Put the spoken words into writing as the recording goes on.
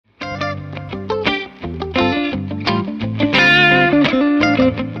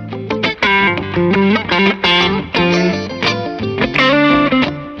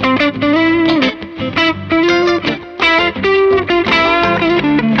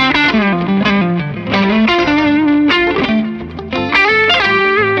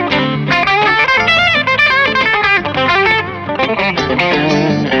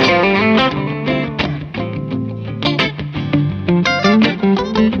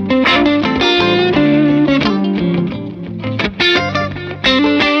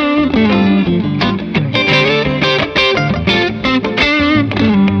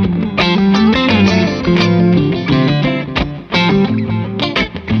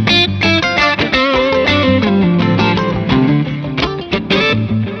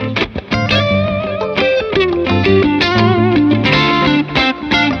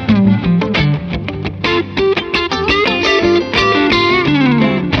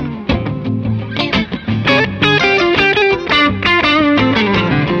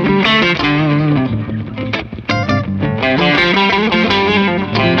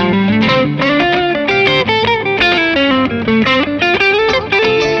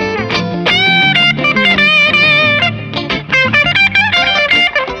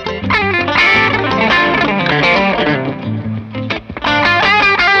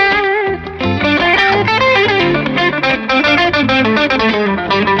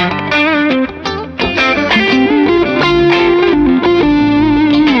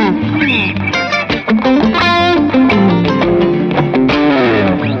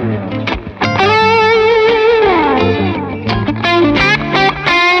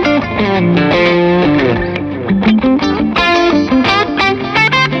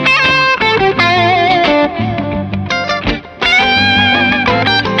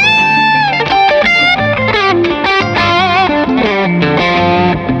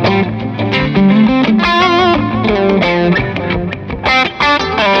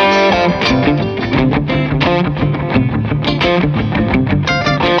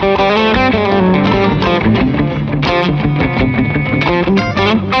A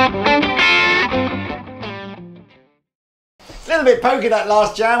little bit pokey that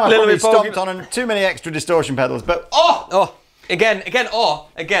last jam. I probably stomped on too many extra distortion pedals, but again,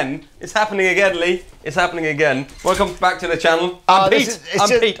 it's happening again, Lee. It's happening again. Welcome back to the channel.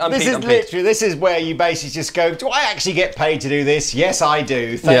 This is where you basically just go, do I actually get paid to do this? Yes, I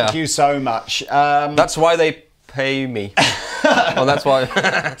do. Thank you so much. That's why they pay me. Well, that's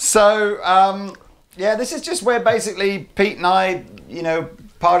why. So, yeah, this is just where basically Pete and I, you know,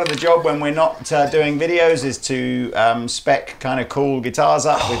 part of the job when we're not doing videos is to spec kind of cool guitars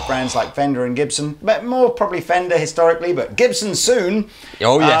up with brands like Fender and Gibson, but more probably Fender historically, but Gibson soon.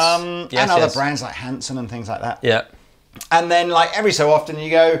 Oh yes, and other brands like Hanson and things like that. Yeah. And then like every so often you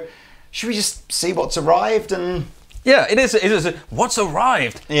go, should we just see what's arrived? And yeah, it is what's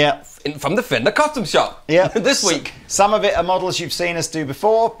arrived. Yeah. From the Fender Custom Shop. Yeah. This week. Some of it are models you've seen us do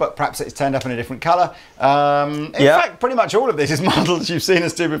before, but perhaps it's turned up in a different colour. In fact, pretty much all of this is models you've seen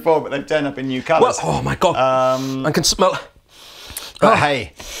us do before, but they've turned up in new colours. Well, oh my God. I can smell. But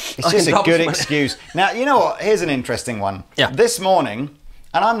hey, it's just a good excuse. Now, you know what? Here's an interesting one. Yeah. This morning,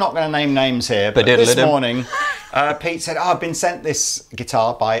 and I'm not going to name names here, but this morning, Pete said, I've been sent this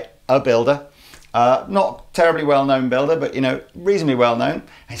guitar by a builder. Not terribly well-known builder, but, you know, reasonably well-known. And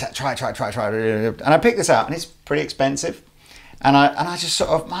he's like, try. And I picked this out, and it's pretty expensive. And I just sort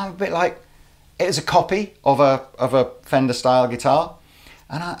of, I'm a bit like, it is a copy of a Fender-style guitar.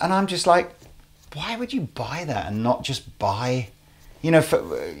 And I'm just like, why would you buy that and not just buy, you know,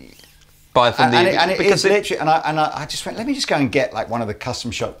 buy from it is literally, and I just went, let me just go and get like one of the custom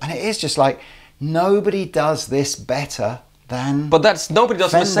shop. And it is just like, nobody does this better. But nobody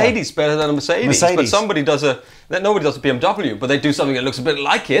does Fender. Mercedes better than a Mercedes. But somebody does nobody does a BMW, but they do something that looks a bit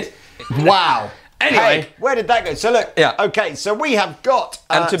like it. Wow. Anyway, hey, where did that go? So look, okay, so we have got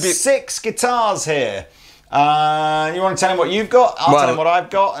 6 guitars here. You want to tell them what you've got? I'll tell them what I've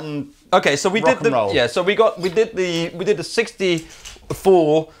got, and okay, so we did the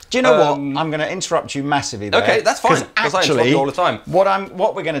 64. Do you know what? I'm going to interrupt you massively there. Okay, that's fine. Because I interrupt you all the time.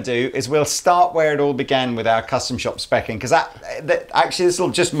 What we're going to do is we'll start where it all began with our custom shop specking, because actually this will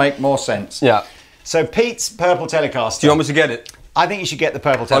just make more sense. Yeah. So Pete's purple Telecaster. Do you want me to get it? I think you should get the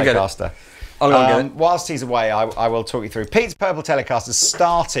purple Telecaster. I'll get it. Whilst he's away, I will talk you through. Pete's purple Telecaster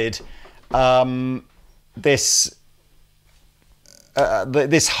started this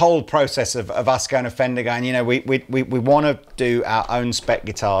whole process of us going to Fender going, you know, we want to do our own spec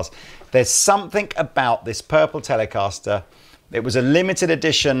guitars. There's something about this purple Telecaster. It was a limited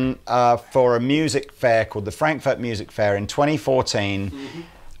edition for a music fair called the Frankfurt Music Fair in 2014.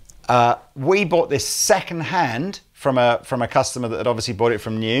 Mm-hmm. We bought this second hand from a customer that had obviously bought it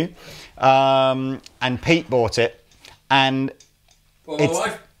from new, and Pete bought it, and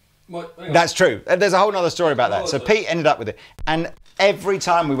that's true. There's a whole other story about that. So Pete ended up with it, and every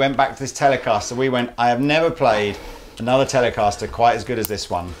time we went back to this Telecaster, we went, I have never played another Telecaster quite as good as this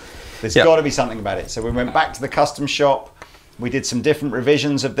one. There's got to be something about it. So we went back to the custom shop. We did some different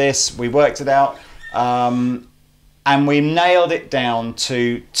revisions of this. We worked it out, and we nailed it down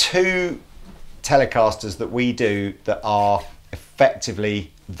to 2 Telecasters that we do that are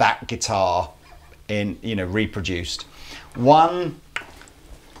effectively that guitar in, you know, reproduced. One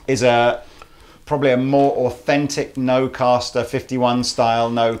is probably a more authentic no-caster, 51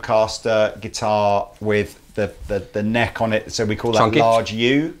 style no-caster guitar with the neck on it, so we call that chunky. Large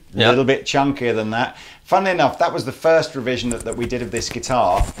U, a little bit chunkier than that. Funnily enough, that was the first revision that we did of this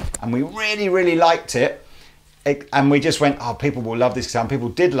guitar, and we really liked it. And we just went, oh, people will love this guitar, and people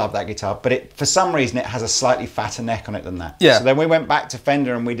did love that guitar, but for some reason it has a slightly fatter neck on it than that. Yeah. So then we went back to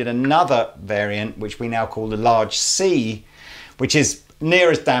Fender and we did another variant, which we now call the Large C, which is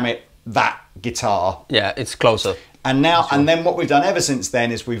near as damn it that guitar. Yeah, it's closer. And now, and then what we've done ever since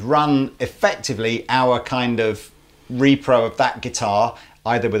then is we've run effectively our kind of repro of that guitar,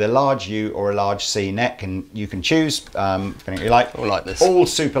 either with a Large U or a Large C neck, and you can choose depending what you like. Or like this. All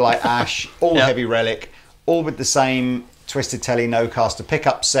super light ash, all heavy relic, all with the same Twisted Tele no-caster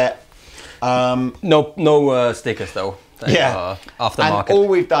pickup set. No stickers though. They are aftermarket. And all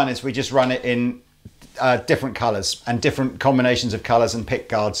we've done is we just run it in different colours and different combinations of colours and pick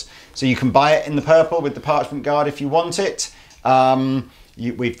guards. So you can buy it in the purple with the parchment guard if you want it.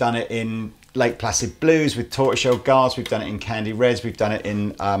 We've done it in Lake Placid blues with tortoiseshell guards. We've done it in candy reds. We've done it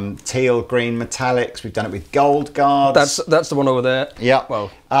in teal green metallics. We've done it with gold guards. That's the one over there. Yeah.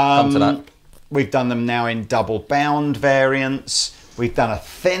 Well, come to that. We've done them now in double bound variants. We've done a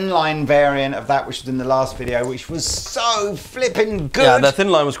thin line variant of that, which was in the last video, which was so flipping good. Yeah, the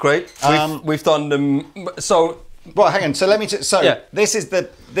thin line was great. We've done them. So, well, hang on. So let me. This is the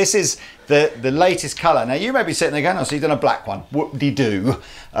the latest colour. Now you may be sitting there going, "Oh, so you've done a black one? Whoop-de-doo."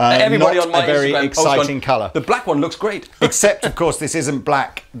 Everybody not on my a very Instagram exciting colour. The black one looks great. Except, of course, this isn't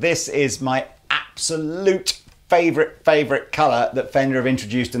black. This is my absolute favourite colour that Fender have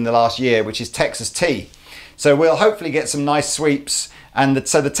introduced in the last year, which is Texas T. So we'll hopefully get some nice sweeps. And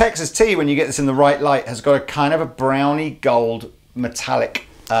so the Texas T, when you get this in the right light, has got a kind of a browny gold metallic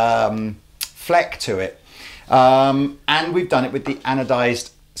fleck to it. And we've done it with the anodized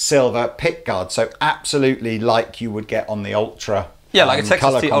silver pick guard. So absolutely like you would get on the Ultra like a Texas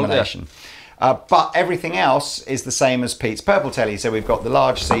colour T combination. But everything else is the same as Pete's purple Tele. So we've got the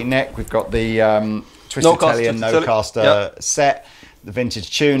large C neck, we've got the twisted Tele and no caster set. The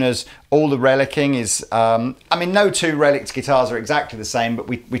vintage tuners, all the relicking is, I mean, no two relicked guitars are exactly the same, but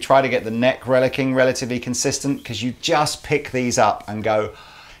we try to get the neck relicking relatively consistent because you just pick these up and go,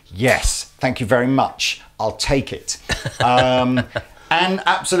 yes, thank you very much, I'll take it. And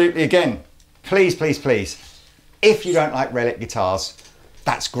absolutely, again, please, please, please, if you don't like relic guitars,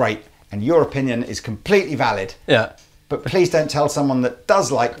 that's great. And your opinion is completely valid. Yeah. But please don't tell someone that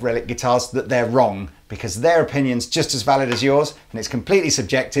does like relic guitars that they're wrong, because their opinion's just as valid as yours, and it's completely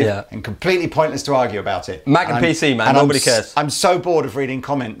subjective and completely pointless to argue about it. Mac and PC, man, nobody cares. I'm so bored of reading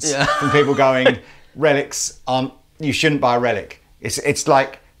comments from people going, relics aren't, you shouldn't buy a relic. It's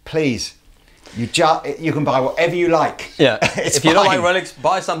like, please, you can buy whatever you like. Yeah, if you don't like relics,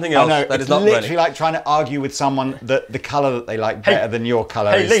 buy something else that is not relic. It's literally like trying to argue with someone that the colour that they like better than your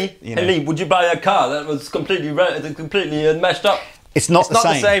colour is. Hey Lee, would you buy a car that was completely mashed up? It's not the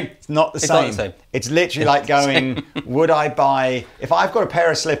same. It's not the same. It's literally like going, would I buy, if I've got a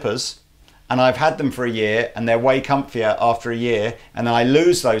pair of slippers and I've had them for a year and they're way comfier after a year, and then I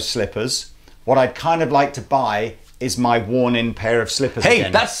lose those slippers, what I'd kind of like to buy is my worn-in pair of slippers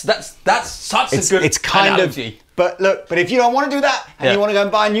again. That's such a good analogy. But look, if you don't want to do that and you want to go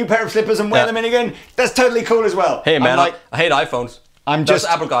and buy a new pair of slippers and wear them in again, that's totally cool as well. Hey man, I hate iPhones. I'm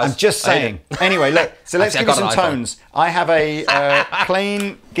just saying. Anyway, look, so let's give you some tones. I have a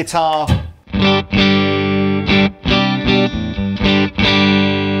plain guitar.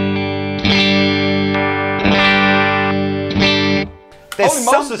 There's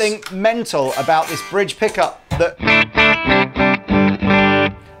something mental about this bridge pickup that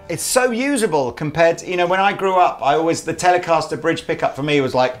it's so usable compared to, when I grew up, the Telecaster bridge pickup for me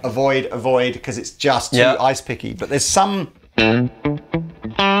was like avoid, because it's just too ice picky. But there's some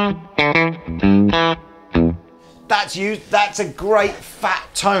that's a great fat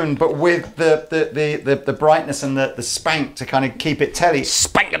tone, but with the brightness and the spank to kind of keep it telly.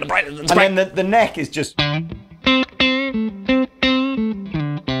 Spank and the brightness and spank. And then the neck is just.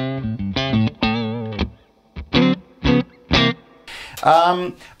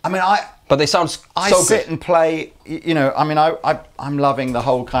 But they sound so good. I sit and play, I'm loving the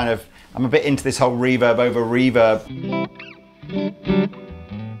whole kind of, I'm a bit into this whole reverb over reverb.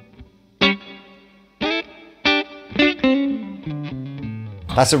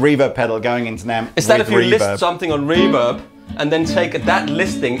 That's a reverb pedal going into an amp. Is that if you list something on reverb and then take that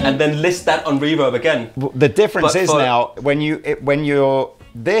listing and then list that on reverb again? The difference is now when you're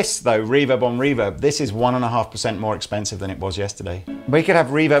this though, reverb on reverb, this is 1.5% more expensive than it was yesterday. We could have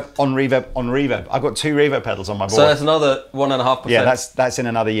reverb on reverb on reverb. I've got 2 reverb pedals on my board. So that's another 1.5%. Yeah, that's in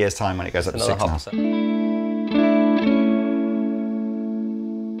another year's time when it goes up to 6.5%.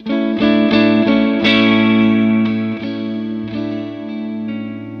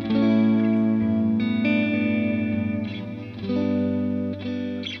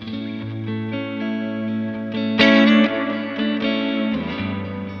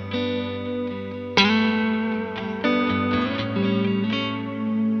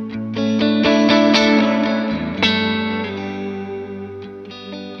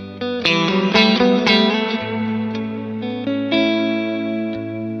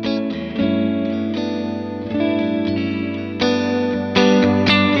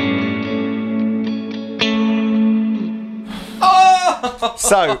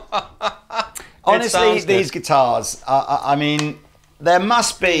 So, honestly, these guitars, I mean, there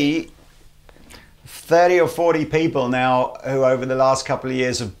must be 30 or 40 people now who over the last couple of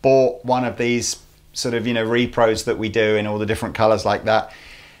years have bought one of these sort of, repros that we do in all the different colors like that.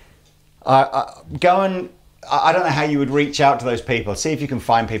 I don't know how you would reach out to those people. See if you can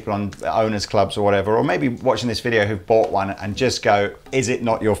find people on owners clubs or whatever, or maybe watching this video who've bought one and just go, is it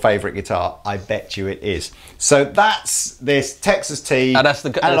not your favorite guitar? I bet you it is. So that's this Texas T, that's the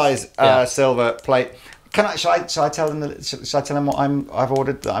anodized silver plate. Shall I tell them what I've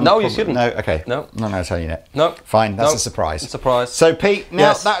ordered? No, you shouldn't. No, okay. No, I'm not going to tell you yet. No, fine. That's a surprise. A surprise. So Pete,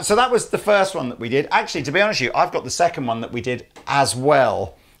 now that was the first one that we did. Actually, to be honest with you, I've got the second one that we did as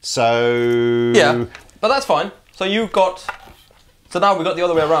well. So yeah, but that's fine. So you got. So now we got the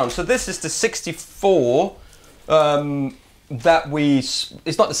other way around. So this is the 64 that we.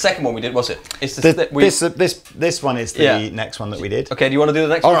 It's not the second one we did, was it? It's this one is the next one that we did. Okay. Do you want to do the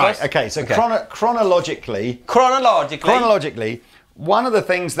next one? All right. First? Okay. So chronologically, one of the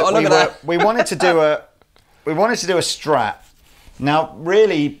things that we wanted to do a Strat. Now,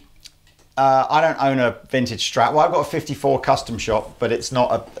 really. I don't own a vintage Strat. Well, I've got a 54 Custom Shop, but it's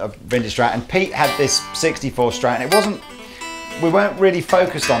not a vintage Strat. And Pete had this 64 Strat, and it wasn't. We weren't really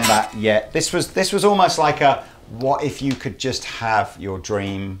focused on that yet. This was almost like a what if you could just have your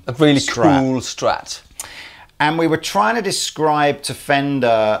dream a really Strat. Cool Strat. And we were trying to describe to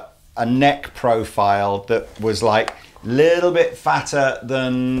Fender a neck profile that was like a little bit fatter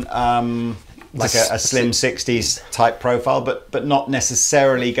than. Like a slim 60s type profile, but not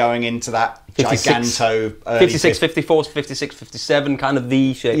necessarily going into that 56, giganto 56, 54, 56, 57 kind of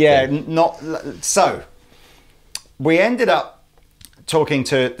V shape. Yeah, not so. We ended up talking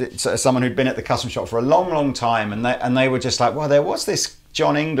to someone who'd been at the custom shop for a long time, and they were just like, well, there was this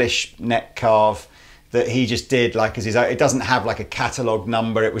John English neck carve that he just did like as his own. It doesn't have like a catalogue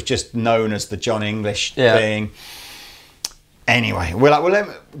number. It was just known as the John English thing. Anyway, we're like,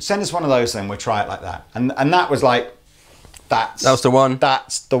 well, send us one of those then. We'll try it like that. And that was like, that was the one.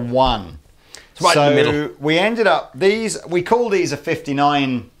 That's the one. It's right in the middle. We ended up, we call these a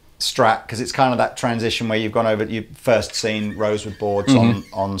 59 Strat because it's kind of that transition where you've gone over, you've first seen rosewood boards on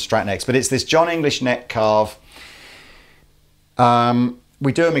Strat necks. But it's this John English neck carve.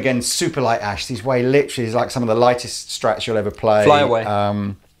 We do them again, super light ash. These weigh literally like some of the lightest Strats you'll ever play. Fly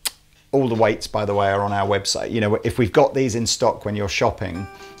away. All the weights, by the way, are on our website. You know, if we've got these in stock when you're shopping,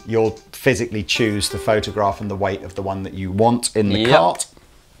 you'll physically choose the photograph and the weight of the one that you want in the cart.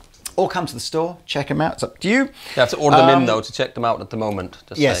 Or come to the store, check them out. It's up to you. You have to order them in, though, to check them out at the moment.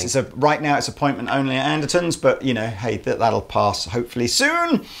 Yes, right now it's appointment only at Andertons, but, you know, hey, that'll pass hopefully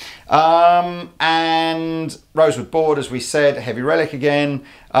soon. And rosewood board, as we said, heavy relic again.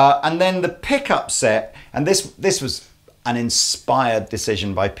 And then the pickup set, and this was an inspired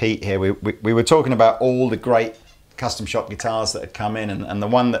decision by Pete here. We were talking about all the great custom shop guitars that had come in, and the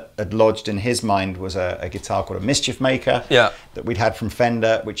one that had lodged in his mind was a guitar called a Mischief Maker that we'd had from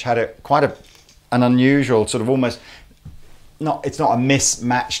Fender, which had quite an unusual sort of almost, it's not a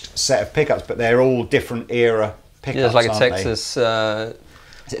mismatched set of pickups, but they're all different era pickups. Yeah, it's like a Texas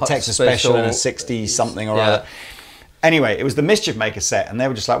Texas special and a 60 something or other. Anyway, it was the Mischief Maker set, and they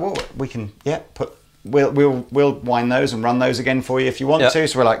were just like, well, we can we'll wind those and run those again for you if you want to.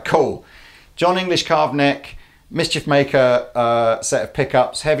 So we're like, cool. John English carved neck, Mischief Maker set of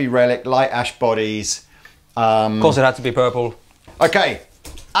pickups, heavy relic, light ash bodies. Of course, it had to be purple. Okay,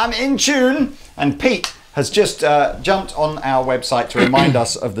 I'm in tune, and Pete has just jumped on our website to remind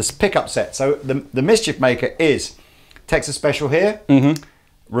us of this pickup set. So the Mischief Maker is Texas Special here,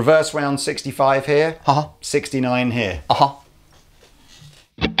 reverse wound 65 here, 69 here.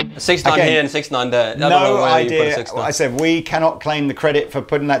 69 here and 69 there. No idea. I said we cannot claim the credit for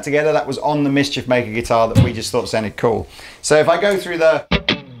putting that together. That was on the Mischief Maker guitar that we just thought sounded cool. So if I go through the...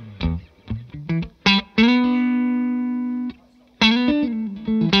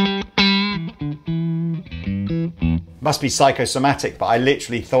 Must be psychosomatic, but I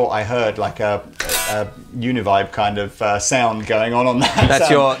literally thought I heard like a Univibe kind of sound going on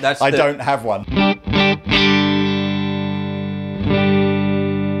that. I don't have one.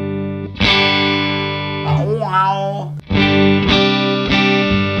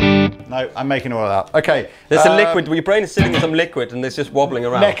 No, I'm making all that. Okay. There's a liquid. Your brain is sitting in some liquid, and it's just wobbling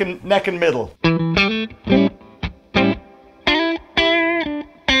around. Neck and middle.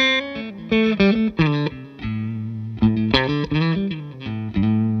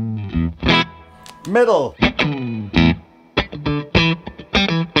 Middle.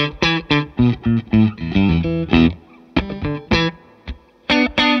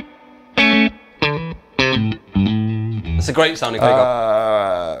 It's a great sounding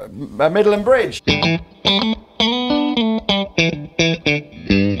pickup. Middle and bridge.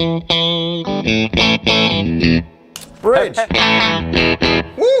 Bridge.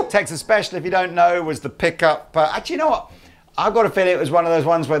 Woo! Texas Special, if you don't know, was the pickup. Actually, you know what? I've got a feeling it was one of those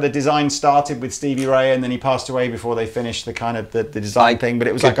ones where the design started with Stevie Ray and then he passed away before they finished the kind of the design thing. But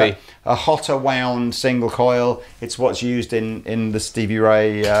it was like a hotter wound single coil. It's what's used in the Stevie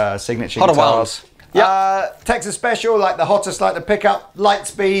Ray signature guitars. Yeah. Texas Special, like the hottest, like the pickup, light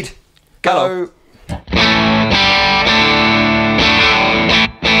speed, go.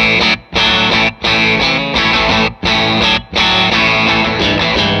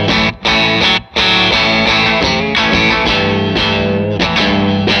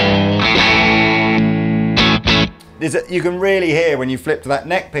 you can really hear when you flip to that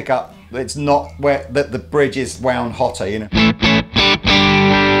neck pickup, it's not where that the bridge is wound hotter, you know.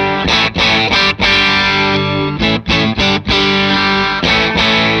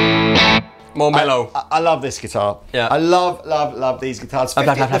 More mellow. I love this guitar. Yeah. I love these guitars.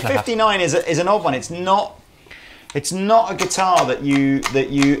 The 59 is an odd one. It's not a guitar that you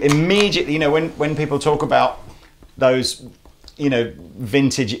immediately, you know, when people talk about those, you know,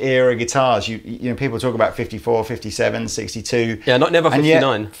 vintage era guitars, you know, people talk about 54, 57, 62. Yeah, never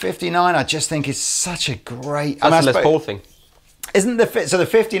 59. 59 I just think is such a great, That's a Les Paul thing. Isn't so the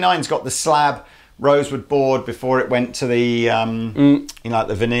 59's got the slab rosewood board before it went to the you know, like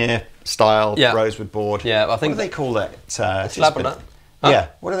the veneer style rosewood board. Yeah, I think what do they call it? slab on that. Yeah,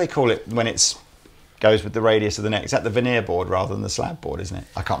 what do they call it when it's goes with the radius of the neck? Is that the veneer board rather than the slab board, isn't it?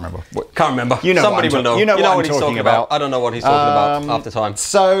 I can't remember. Can't remember. You know, somebody will know. You know what he's talking about. I don't know what he's talking about after time.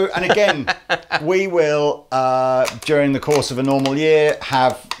 So, and again, we will during the course of a normal year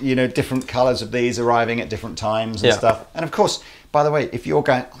have, you know, different colours of these arriving at different times and stuff. And of course, by the way, if you're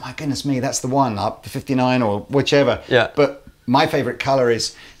going, oh my goodness me, that's the one, up the 59 or whichever. Yeah. But my favourite colour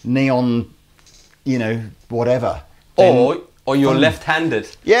is neon, you know, whatever. Or you're left-handed.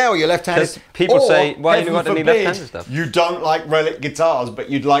 Yeah, or you're left-handed. People say, why have you got any left-handed stuff? You don't like relic guitars, but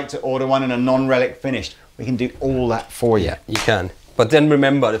you'd like to order one in a non-relic finish. We can do all that for you. Yeah, you can. But then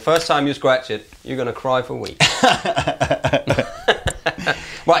remember, the first time you scratch it, you're going to cry for weeks.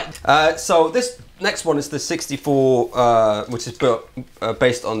 Right, so this next one is the 64, which is built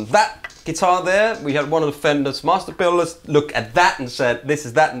based on that guitar there. We had one of the Fender's master builders look at that and said, this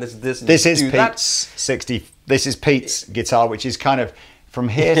is that and this is this. And this is Pete's 60. This is Pete's guitar, which is kind of from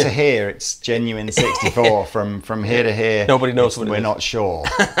here to here. It's genuine 64. From here to here, nobody knows what it is. We're not sure,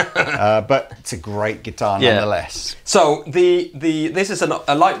 but it's a great guitar nonetheless. So this is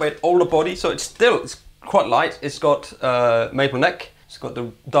a lightweight older body, so it's quite light. It's got maple neck. It's got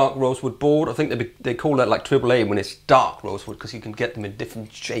the dark rosewood board. I think they call that like AAA when it's dark rosewood, because you can get them in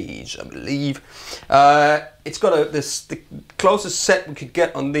different shades, I believe. It's got the closest set we could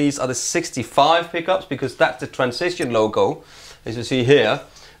get on these are the 65 pickups, because that's the transition logo, as you see here,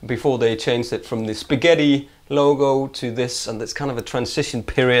 before they changed it from the spaghetti logo to this, and it's kind of a transition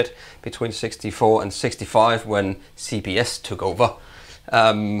period between 64 and 65 when CBS took over.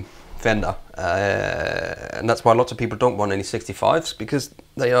 Fender, and that's why lots of people don't want any 65s, because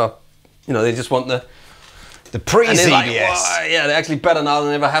they are, you know, they just want the pre-CBS. Like, yeah, they're actually better now than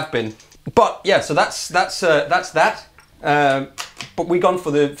they ever have been. But yeah, so that's that. But we gone for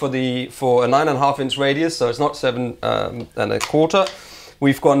a 9.5 inch radius, so it's not 7.25.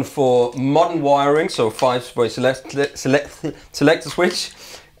 We've gone for modern wiring, so 5-way selector switch,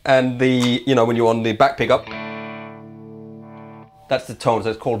 and you know, when you're on the back pickup. That's the tone, so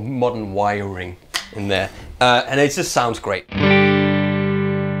it's called modern wiring in there. And it just sounds great.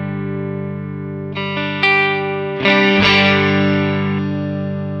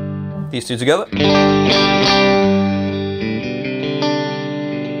 These two together.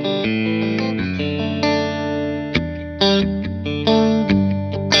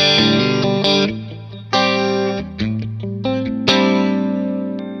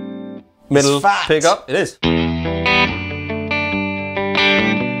 Middle pickup, it is.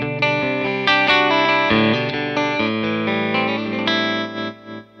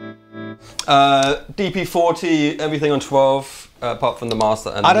 DP40, everything on 12, apart from the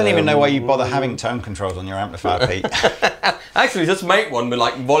master. And I don't even know why you bother having tone controls on your amplifier, Pete. Actually, just make one with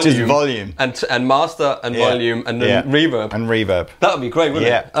like volume, just volume, and master and volume and then reverb. And reverb. That would be great,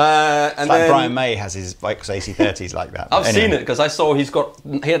 wouldn't it? And it's like Brian May has his AC30s like that. I've seen it, because I saw he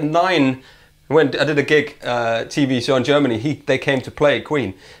had 9. When I did a gig TV show in Germany, they came to play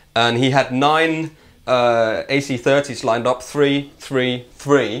Queen, and he had 9 AC30s lined up, 3, 3,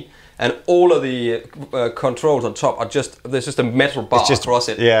 3. And all of the controls on top are there's just a metal bar across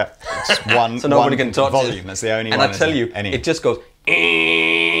it. Yeah, it's one, so nobody can touch volume. It. That's the only one. And I tell you, it just goes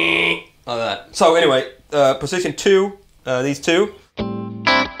like that. So anyway, position 2, these two.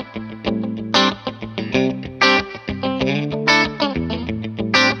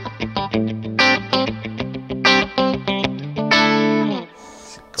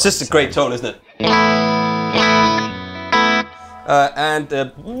 It's just a great tone, isn't it? And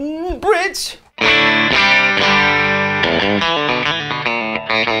the bridge.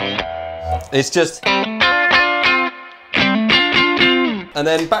 It's just, and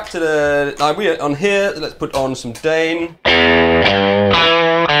then back to the. We're on here. Let's put on some Dane.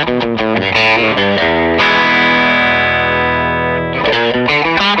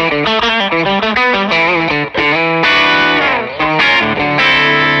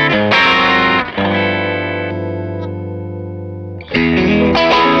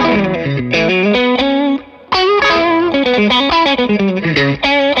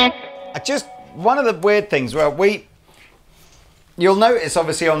 one of the weird things, you'll notice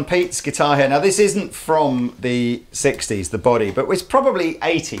obviously on Pete's guitar here, now this isn't from the 60s, the body, but it's probably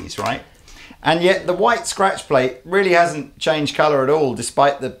 80s, right? And yet the white scratch plate really hasn't changed colour at all,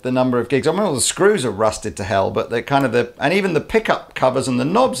 despite the number of gigs. I mean, all the screws are rusted to hell, but they're kind of and even the pickup covers and the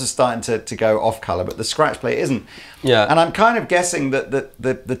knobs are starting to go off colour, but the scratch plate isn't. Yeah. And I'm kind of guessing that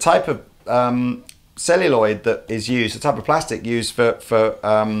the type of celluloid that is used, the type of plastic used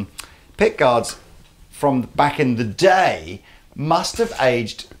for pick guards from back in the day must have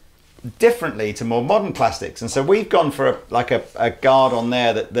aged differently to more modern plastics, and so we've gone for a guard on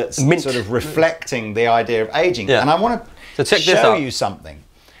there that's sort of reflecting the idea of aging. And I want to show you something,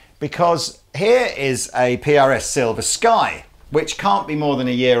 because here is a PRS Silver Sky, which can't be more than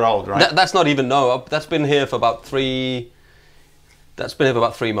a year old, right? That's not even, no, that's been here for about 3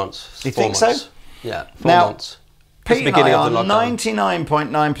 months. Do you think so? Yeah, 4 months. Pete and I are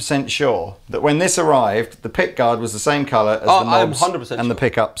 99.9% sure that when this arrived, the pick guard was the same colour as the knobs 100% and the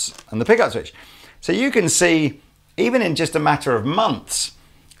pickups and the pickup switch. So you can see, even in just a matter of months,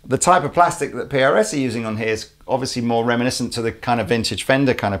 the type of plastic that PRS are using on here is obviously more reminiscent to the kind of vintage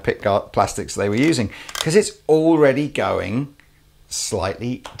Fender kind of pick guard plastics they were using, because it's already going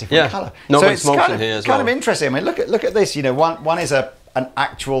slightly different colour. No, so it's kind of, here as well. Kind of interesting. I mean, look at this. You know, one is an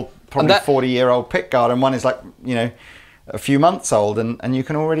actual probably 40-year-old pick guard, and one is like, you know, a few months old, and you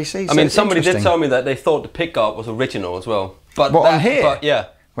can already see. I mean, somebody did tell me that they thought the pick guard was original as well. But what, on here? But, yeah.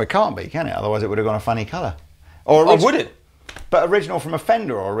 Well, it can't be, can it? Otherwise it would have gone a funny colour. Or would it? But original from a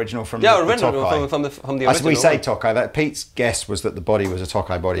Fender or original from the original Tokai? from the original. We say Tokai. That Pete's guess was that the body was a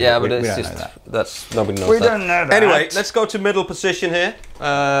Tokai body. Yeah, but it's we don't just, know that. That's, nobody knows we that. don't know that. Anyway, let's go to middle position here.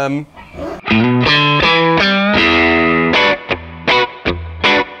 I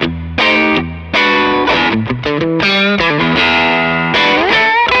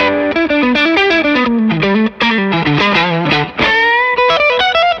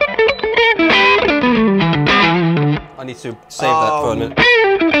need to save that for a minute.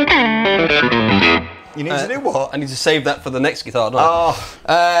 You need to do what? I need to save that for the next guitar, don't I? Oh.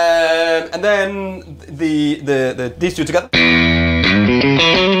 And then these two together.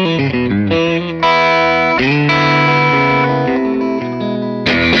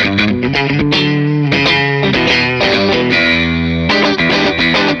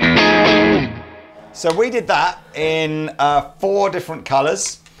 So we did that in 4 different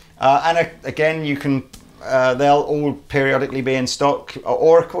colours, and again, you can. They'll all periodically be in stock,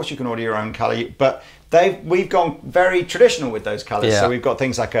 or of course you can order your own colour. But we've gone very traditional with those colours. So we've got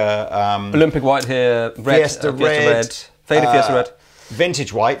things like a Olympic white here, red, Fiesta red, faded Fiesta red,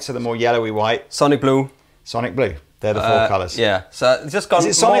 vintage white, so the more yellowy white, Sonic blue. Sonic blue. They're the 4 colours. Yeah. So it's just gone. Is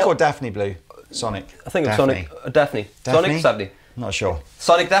it Sonic or Daphne blue? Sonic. I think it's Sonic. Daphne. Sonic Daphne. Not sure.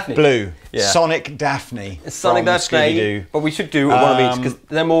 Sonic Daphne. Blue. Yeah. Sonic Daphne. It's Sonic Daphne. But we should do one of each, because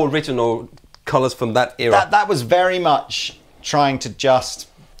they're more original colours from that era. That was very much trying to just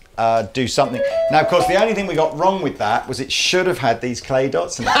do something. Now, of course, the only thing we got wrong with that was it should have had these clay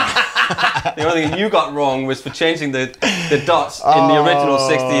dots in it. The only thing you got wrong was for changing the dots in the original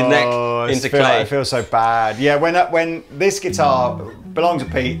 60 neck into clay. I feel so bad. Yeah, when this guitar belonged to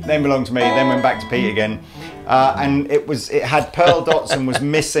Pete, then belonged to me, then went back to Pete again, and it had pearl dots and was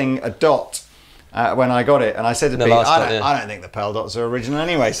missing a dot. When I got it, and I said to Pete, I don't think the pearl dots are original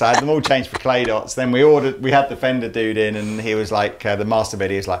anyway, so I had them all changed for clay dots. Then we had the Fender dude in, and he was like, the master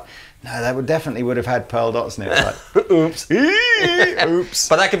bid, he was like, no, that definitely would have had pearl dots in it. Like, oops. Oops.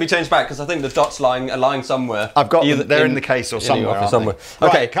 But that can be changed back, because I think the dots are lying somewhere. I've got them, they're in the case or somewhere. Okay,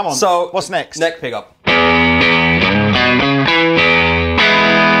 right, come on. So what's next? Neck pickup.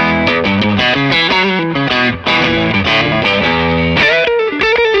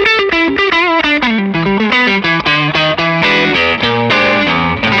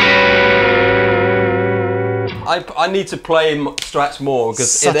 I need to play Strats more,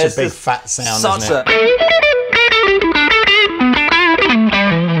 because such a big fat sound, isn't it?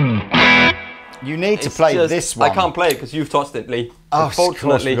 You need to play this one. I can't play it because you've touched it, Lee. Oh,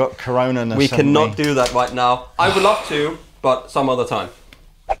 unfortunately, we've got Corona. We cannot do that right now. I would love to, but some other time.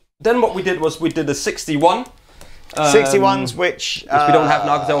 Then what we did was we did a 61. 61s, which we don't have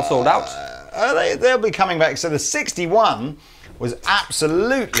now because they're all sold out. They'll be coming back. So the 61 was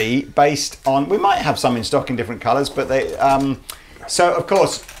absolutely based on. We might have some in stock in different colours, but they. So of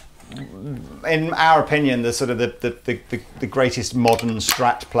course, in our opinion, the sort of the greatest modern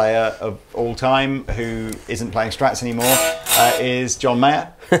Strat player of all time, who isn't playing Strats anymore, is John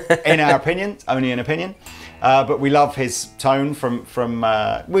Mayer. In our opinion, only an opinion. But we love his tone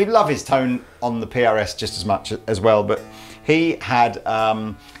we love his tone on the PRS just as much as well. But he had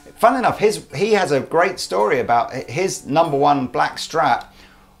funnily enough, he has a great story about his #1 black Strat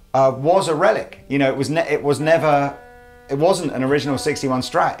was a relic. You know, it wasn't an original 61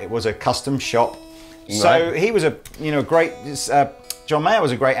 Strat. It was a custom shop. Right. So he was a great. John Mayer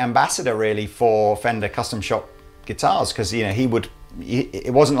was a great ambassador really for Fender Custom Shop guitars, because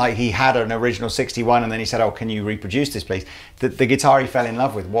it wasn't like he had an original 61 and then he said, oh, can you reproduce this please? The guitar he fell in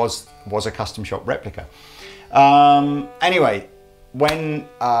love with was a custom shop replica. Anyway, when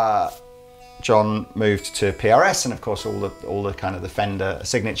John moved to PRS, and of course all the kind of the Fender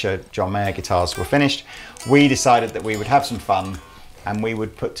signature John Mayer guitars were finished, we decided that we would have some fun and we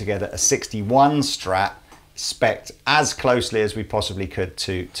would put together a 61 Strat spec'd as closely as we possibly could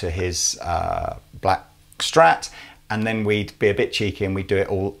to his black Strat, and then we'd be a bit cheeky and we'd do it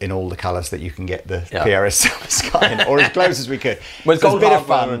all in all the colours that you can get the PRS Silver Sky in, or as close as we could. Well, so it's a bit of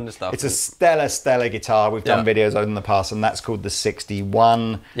fun. And stuff. It's a stellar guitar. We've done videos on in the past, and that's called the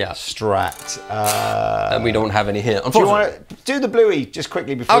 61 Strat. And we don't have any here. Do you want to do the Bluey just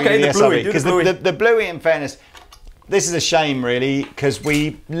quickly before you do the SRE? Because the Bluey, in fairness, this is a shame really, because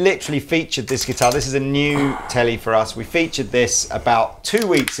we literally featured this guitar. This is a new Tele for us. We featured this about 2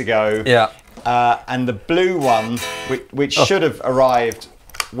 weeks ago. Yeah. And the blue one, which should have arrived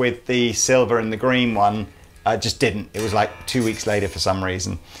with the silver and the green one, just didn't. It was like 2 weeks later for some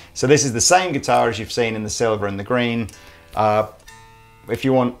reason. So this is the same guitar as you've seen in the silver and the green. If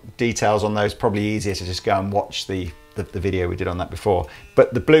you want details on those, probably easier to just go and watch the video we did on that before.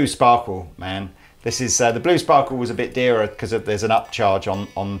 But the blue sparkle, man. This is the blue sparkle was a bit dearer because there's an upcharge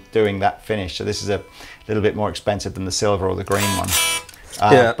on doing that finish. So this is a little bit more expensive than the silver or the green one.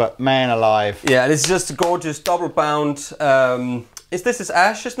 But man alive. Yeah, this is just a gorgeous double bound. This is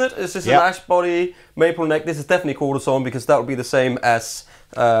ash, isn't it? Is this an ash body, maple neck? This is definitely quarter-sawn because that would be the same as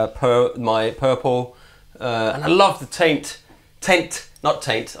my purple. And I love the not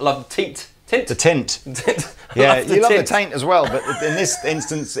taint. I love the tint. The tint. Yeah, you love the taint as well, but in this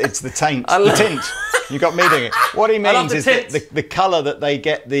instance, it's the taint. The tint. You got me doing it. What he means is that the colour that they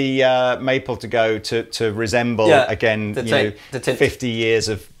get the maple to go to resemble again, 50 years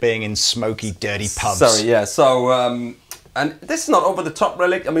of being in smoky, dirty pubs. Sorry, yeah. So, and this is not over the top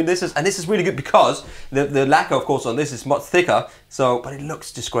relic. I mean, this is really good because the lacquer, of course, on this is much thicker. So, but it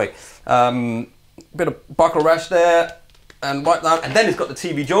looks just great. Bit of buckle rash there. And wipe that, and then it's got the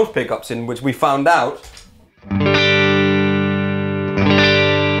TV Jones pickups in, which we found out.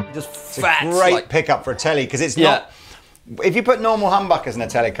 Just fat. It's a great pickup for a Tele, because it's not. If you put normal humbuckers in a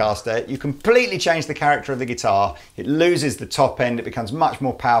Telecaster, you completely change the character of the guitar. It loses the top end. It becomes much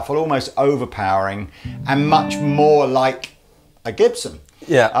more powerful, almost overpowering, and much more like a Gibson.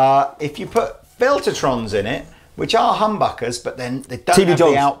 Yeah. If you put Filtertrons in it, which are humbuckers, but then they don't have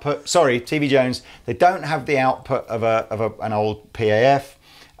the output. Sorry, TV Jones. They don't have the output of an old PAF,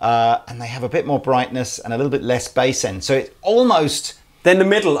 and they have a bit more brightness and a little bit less bass end. So it's almost then the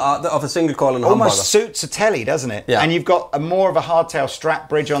middle of a single coil and almost suits a Tele, doesn't it? Yeah. And you've got more of a hardtail Strat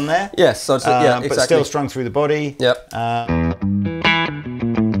bridge on there. Yes, so it's, exactly. But still strung through the body. Yep.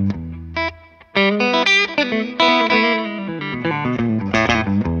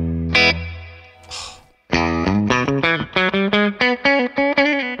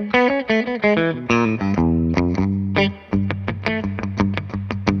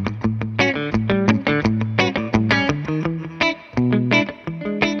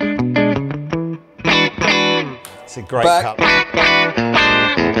 It's a great cut.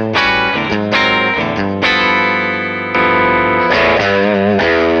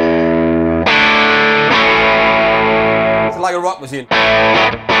 It's like a rock machine.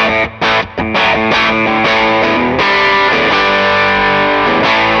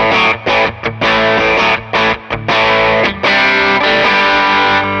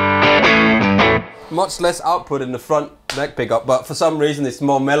 Much less output in the front neck pickup, but for some reason it's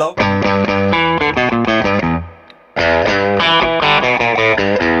more mellow.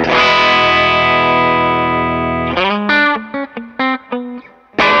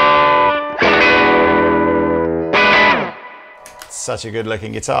 Such a good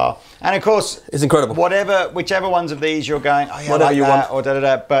looking guitar, and of course it's incredible. Whichever ones of these you're going, oh yeah, whatever like you that, want, or da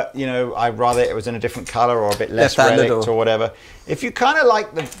da da. But you know, I'd rather it was in a different color or a bit less relic or whatever. If you kind of like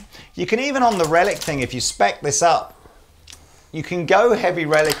you can even on the relic thing, if you spec this up, you can go heavy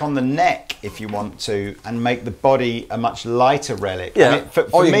relic on the neck if you want to, and make the body a much lighter relic. Yeah, I mean, for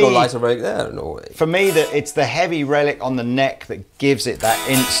or you me, can go lighter relic there. No way. For me, it's the heavy relic on the neck that gives it that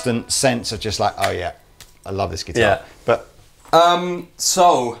instant sense of just like, oh yeah, I love this guitar. Yeah. But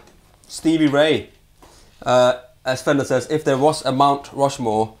so Stevie Ray, as Fender says, if there was a Mount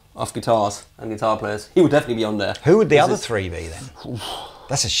Rushmore of guitars and guitar players, he would definitely be on there. Who would the other three be then?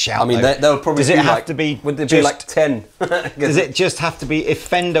 That's a shout. I mean, though. they'll probably Does it be have like, to be? Would it be like 10? Does it just have to be if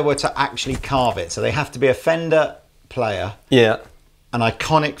Fender were to actually carve it? So they have to be a Fender player, Yeah. an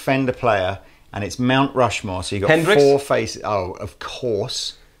iconic Fender player, and it's Mount Rushmore. So you got Hendrix? 4 faces. Oh, of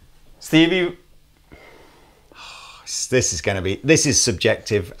course. Stevie. This is going to be. This is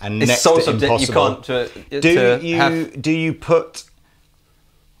subjective and It's next so to subjective. impossible. You can't.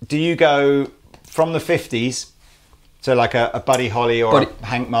 Do you go from the 50s to like a Buddy Holly or a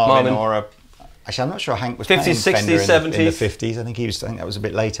Hank Marvin or a? Actually, I'm not sure Hank was 50s, playing 60s, Fender 70s. in the 50s. I think he was. I think that was a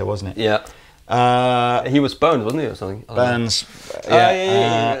bit later, wasn't it? Yeah. He was Burns, wasn't he, or something? Burns.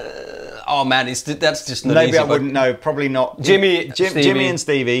 Oh man, that's just not Maybe easy, I wouldn't know. Probably not. Jimmy and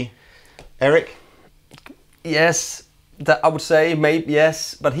Stevie. Eric. Yes, that I would say maybe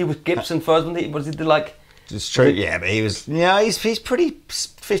yes, but he was Gibson first, wasn't he? Was he like? It's true. Yeah, but he was. Yeah, he's pretty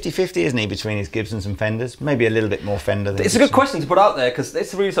 50-50, isn't he, between his Gibsons and Fenders? Maybe a little bit more Fender than. It's a good question to put out there because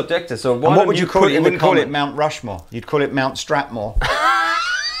it's really subjective. So what would you call it? You wouldn't call it Mount Rushmore. You'd call it Mount Stratmore.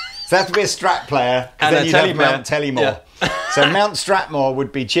 So you have to be a Strat player, and then you'd have Mount Telemore. Yeah. So Mount Stratmore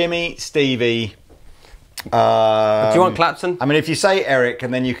would be Jimmy, Stevie. Do you want Clapton? I mean, if you say Eric,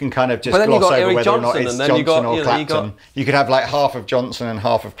 and then you can kind of just gloss over Eric whether Johnson, or not it's and then Johnson or you Clapton. You could have like half of Johnson and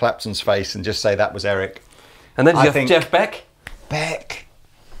half of Clapton's face, and just say that was Eric. And then you have Jeff Beck. Beck.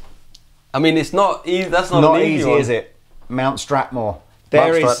 I mean, it's not easy. That's not Not an easy easy, one. is it? Mount Stratmore.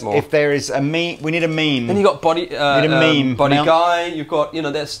 If there is a meme, we need a meme. Then you got Buddy Mount, Guy. You've got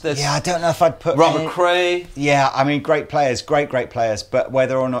there's. Yeah, I don't know if I'd put Robert Cray. Yeah, I mean, great players, great players, but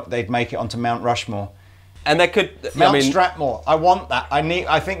whether or not they'd make it onto Mount Rushmore. And they could Mount Stratmore. I want that.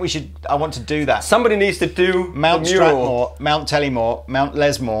 I think we should. I want to do that. Somebody needs to do Mount the mural. Stratmore, Mount Telemore, Mount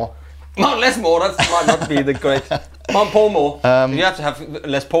Lesmore. Mount Lesmore. That might not be the great. Mount Paulmore. You have to have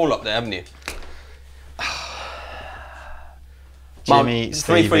Les Paul up there, haven't you? Jimmy,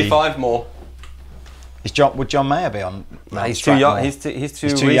 Stevie. 335 more. Would John Mayer be on? Mount He's Stratmore? too young. He's too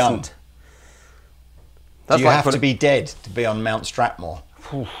recent. Young. That's Do you have to be dead to be on Mount Stratmore?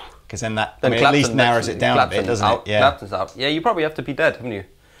 Because then that at least narrows it down a bit, doesn't it? Yeah. Clapton's out. Yeah, you probably have to be dead, haven't you?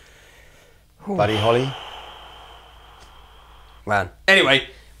 Buddy Holly. Man. Anyway,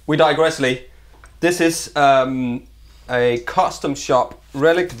 we digress, Lee. This is a custom shop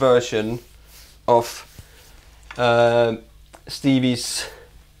relic version of Stevie's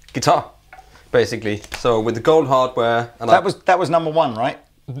guitar, basically. So with the gold hardware, and that was #1, right?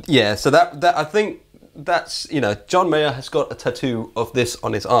 Yeah. So that I think that's John Mayer has got a tattoo of this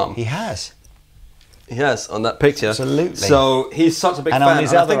on his arm. He has. He has on that picture. Absolutely. So he's such a big fan. On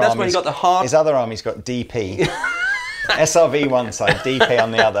his I think that's where he got the heart. His other arm, he's got DP. SRV one side, DP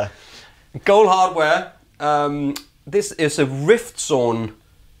on the other. Gold hardware. This is a rift sawn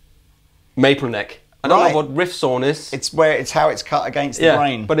maple neck. I don't know what rift sawn is. It's how it's cut against the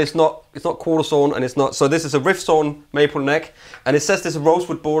grain. But it's not quarter sawn, and it's not. So this is a rift sawn maple neck, and it says there's a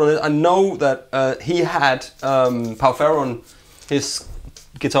rosewood board on it. I know that he had Palfero on his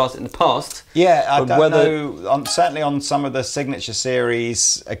guitars in the past. Yeah, I don't know. Certainly on some of the signature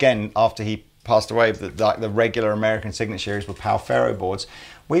series, again after he passed away, the regular American signature series were Palfero boards.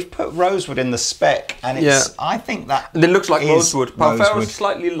 We've put rosewood in the spec, and it's. I think that it looks like rosewood. Palfero is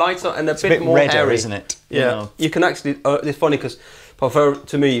slightly lighter and a bit more redder, hairy, isn't it? Yeah, you can actually. It's funny because Palfero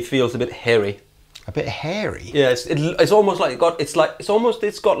to me feels a bit hairy. A bit hairy. Yeah, it's almost like it's like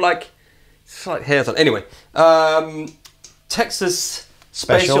hairs on. Anyway, Texas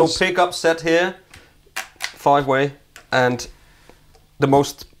special pickup set here, 5-way, and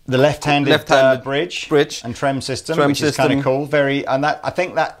the left-handed bridge and trem system, which is kind of cool. I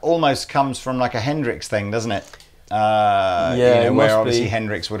think that almost comes from like a Hendrix thing, doesn't it? Where obviously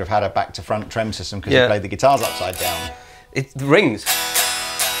Hendrix would have had a back-to-front trem system because he played the guitars upside down. It rings.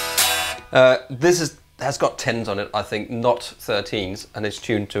 This has got 10s on it, I think, not 13s, and it's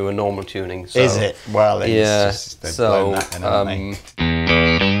tuned to a normal tuning. So, is it? Well, it's just blown that in, haven't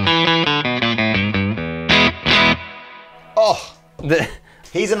they?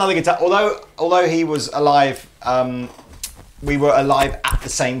 He's another guitar. Although he was alive, we were alive at the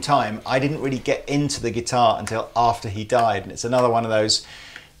same time. I didn't really get into the guitar until after he died, and it's another one of those.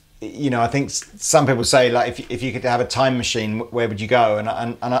 I think some people say like if you could have a time machine, where would you go? And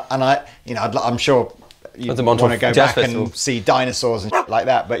I I'm sure you want to go back and see dinosaurs and shit like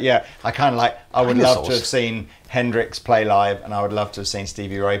that. But yeah, I would love to have seen Hendrix play live, and I would love to have seen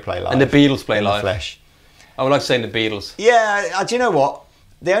Stevie Ray play live, and the Beatles play live. In the flesh. I would like to say the Beatles. Yeah, do you know what?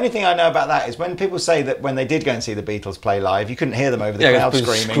 The only thing I know about that is when people say that when they did go and see the Beatles play live, you couldn't hear them over the crowd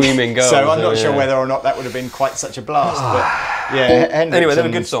screaming. Girls, so I'm not sure whether or not that would have been quite such a blast. But yeah, Hendrix anyway, they were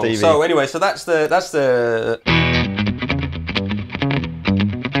good songs. Stevie. So anyway, so that's the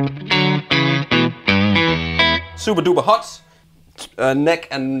super duper hot. Neck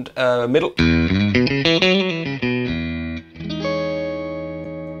and middle.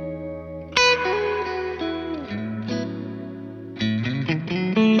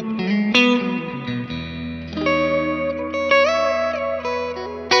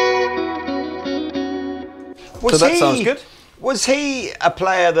 So that sounds good. Was he a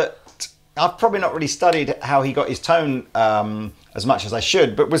player that, I've probably not really studied how he got his tone as much as I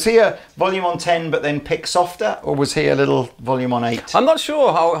should, but was he a volume on 10 but then pick softer, or was he a little volume on 8? I'm not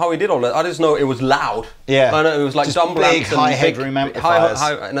sure how he did all that. I just know it was loud. Yeah. I know it was like just dumb big, amps high headroom amplifiers.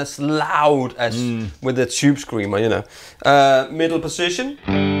 and as loud as with the tube screamer, you know. Middle position.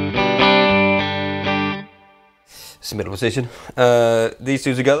 It's middle position. These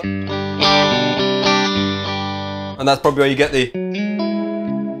two together. And that's probably where you get the,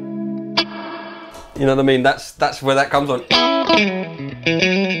 you know what I mean? That's where that comes on.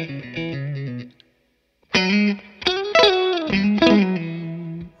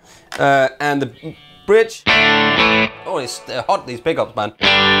 And the bridge. Oh, they're hot, these pickups, man.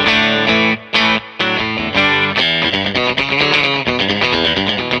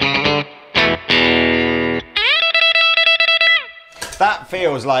 That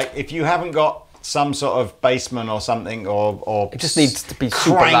feels like if you haven't got some sort of bassman or something, or it just needs to be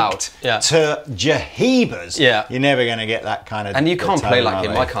super loud to jahebas. Yeah, you're never going to get that kind of. And you can't play like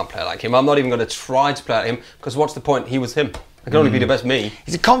him. I can't play like him. I'm not even going to try to play like him, because what's the point? He was him. I can only be the best me.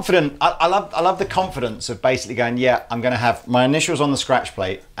 He's a confident. I love the confidence of basically going, yeah, I'm going to have my initials on the scratch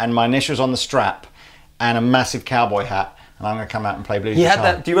plate and my initials on the strap and a massive cowboy hat, and I'm going to come out and play blues guitar. Had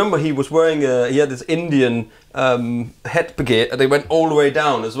that. Do you remember he was wearing? He had this Indian headgear. They went all the way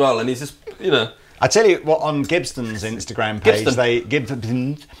down as well, and he's just, you know. I tell you what, on Gibson's Instagram page,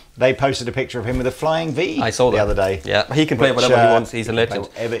 they posted a picture of him with a flying V. I saw that the other day. Yeah, he can play whatever he wants. He's a legend.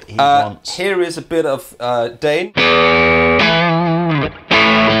 Whatever he wants. Here is a bit of Dane.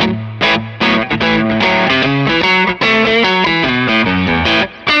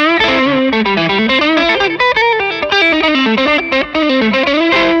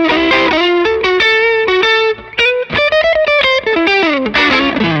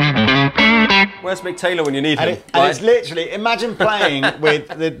 Where's Mick Taylor when you need him? And it's literally, imagine playing with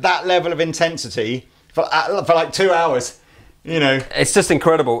that level of intensity for like 2 hours. You know, it's just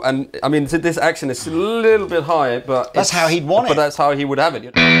incredible. And I mean, this action is a little bit high, but that's how he'd want it. But that's how he would have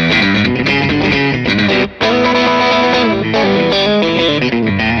it.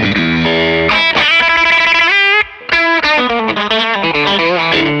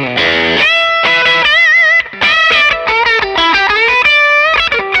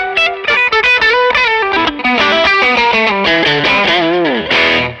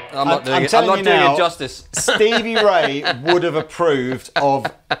 I'm not doing it justice. Stevie Ray would have approved of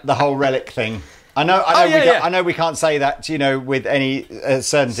the whole relic thing. I know we can't say that, you know, with any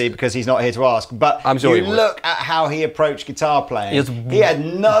certainty because he's not here to ask. But I'm sure you look at how he approached guitar playing. He had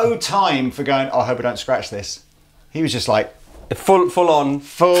no time for going, oh, I hope I don't scratch this. He was just like full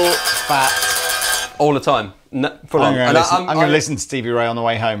fat all the time. Full on. I'm going to listen to Stevie Ray on the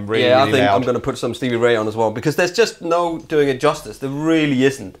way home. Really, yeah, really I think loud. I'm going to put some Stevie Ray on as well, because there's just no doing it justice. There really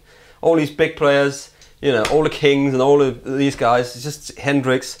isn't. All these big players, you know, all the Kings and all of these guys, it's just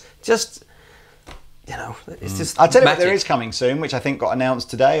Hendrix, just, you know, it's just I'll tell you magic. what there is coming soon, which I think got announced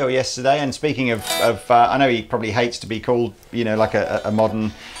today or yesterday. And speaking of I know he probably hates to be called, you know, like a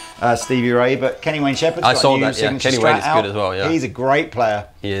modern Stevie Ray, but Kenny Wayne Shepherd's got a new signature Kenny Strat Wayne is out. good as well, yeah. He's a great player.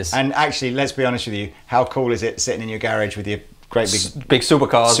 He is. And actually, let's be honest with you, how cool is it sitting in your garage with your great big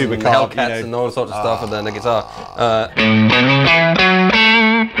supercars and Hellcats, you know, and all sorts of stuff, and then the guitar.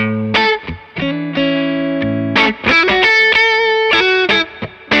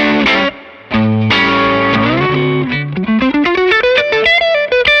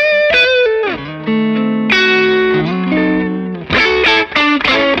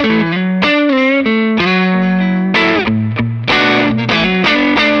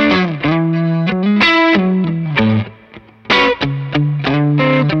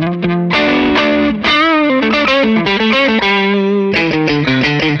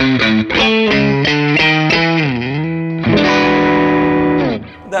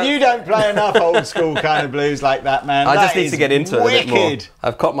 You don't play enough old school kind of blues like that, man. I just need to get into it a bit more. Wicked.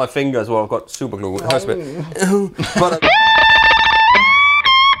 I've cut my finger as well. I've got super glue. But,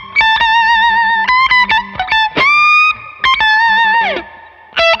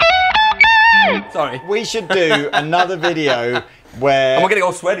 sorry. We should do another video where... And we're getting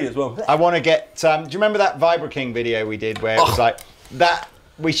all sweaty as well. I want to get... do you remember that Vibra King video we did where it was like... that?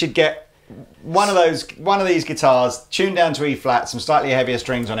 We should get one of these guitars tuned down to E flat, some slightly heavier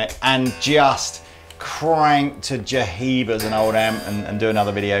strings on it, and just crank to Jahibas an old amp and do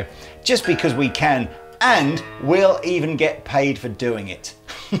another video, just because we can, and we'll even get paid for doing it.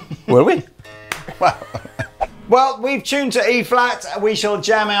 Will we? Well, we've tuned to E flat. We shall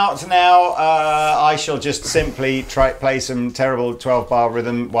jam out now. I shall just simply play some terrible 12-bar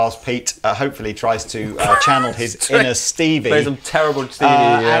rhythm whilst Pete hopefully tries to channel his inner Stevie. Play some terrible Stevie.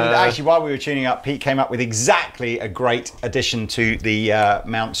 And actually, while we were tuning up, Pete came up with exactly a great addition to the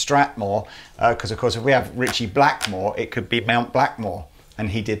Mount Stratmore. Because, of course, if we have Richie Blackmore, it could be Mount Blackmore. And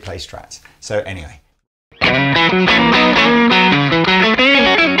he did play Strats. So, anyway.